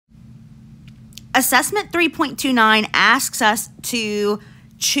Assessment 3.29 asks us to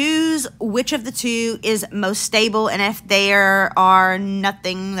choose which of the two is most stable, and if there are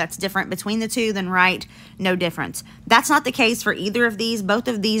nothing that's different between the two, then write no difference. That's not the case for either of these. Both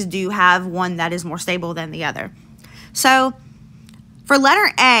of these do have one that is more stable than the other. So for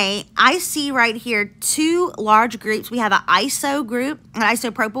letter A, I see right here two large groups. We have an iso group, an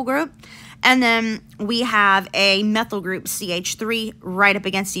isopropyl group, and then we have a methyl group, CH3, right up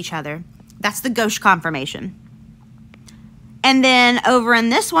against each other. That's the gauche conformation. And then over in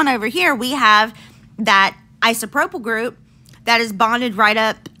this one over here, we have that isopropyl group that is bonded right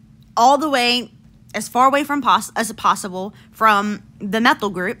up all the way as far away from as possible from the methyl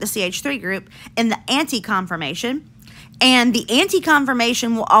group, the CH3 group, in the anti-conformation. And the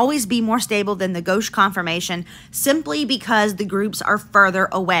anti-conformation will always be more stable than the gauche conformation simply because the groups are further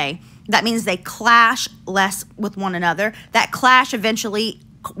away. That means they clash less with one another. That clash eventually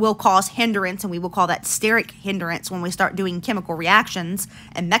will cause hindrance, and we will call that steric hindrance when we start doing chemical reactions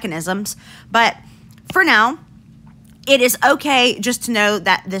and mechanisms. But for now, it is okay just to know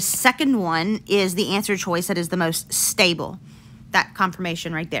that the second one is the answer choice that is the most stable. That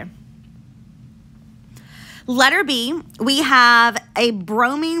conformation right there. Letter B, we have a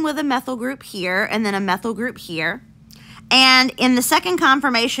bromine with a methyl group here and then a methyl group here. And in the second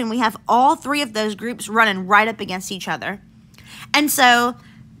conformation, we have all three of those groups running right up against each other. And so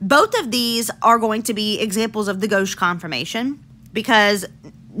both of these are going to be examples of the gauche conformation because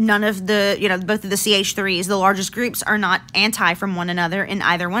none of the, both of the CH3s, the largest groups, are not anti from one another in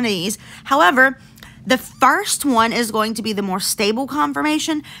either one of these. However, the first one is going to be the more stable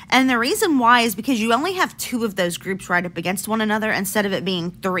conformation, and the reason why is because you only have two of those groups right up against one another instead of it being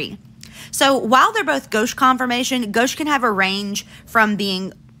three. So while they're both gauche conformation, gauche can have a range from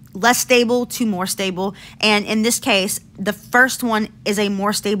being less stable to more stable, and in this case, the first one is a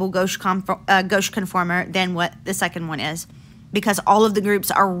more stable gauche conformer than what the second one is, because all of the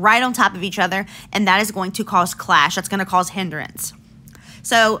groups are right on top of each other, and that is going to cause clash. That's going to cause hindrance.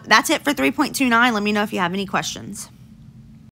 So that's it for 3.29. Let me know if you have any questions.